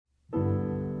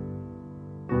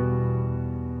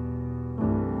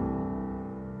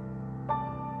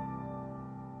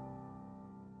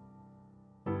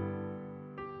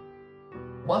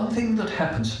one thing that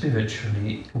happened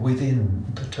spiritually within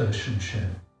the tertianship,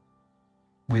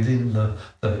 within the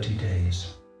 30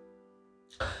 days,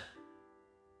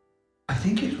 I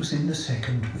think it was in the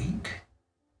second week,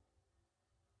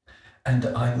 and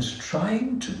I was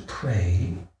trying to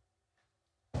pray,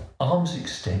 arms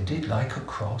extended like a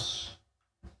cross,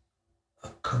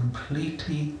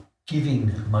 completely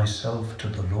giving myself to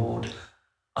the Lord,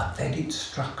 and then it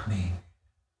struck me,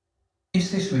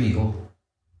 is this real?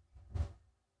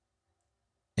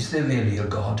 Is there really a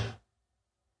God?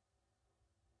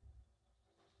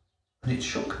 And it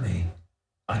shook me.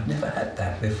 I'd never had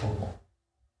that before.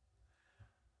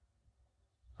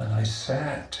 And I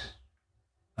sat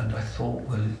and I thought,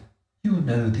 well, you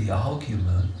know the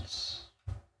arguments.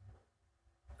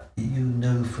 You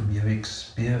know from your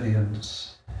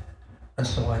experience. And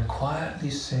so I quietly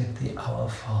said the Our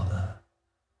Father.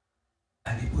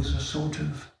 And it was a sort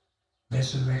of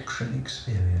resurrection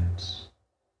experience.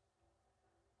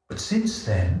 But since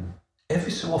then,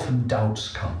 every so often doubts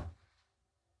come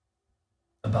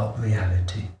about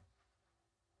reality.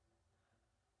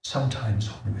 Sometimes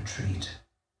on retreat.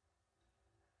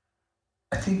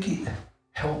 I think it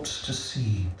helps to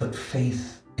see that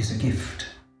faith is a gift,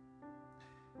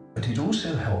 but it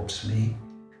also helps me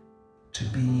to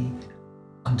be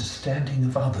understanding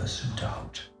of others who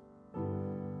doubt.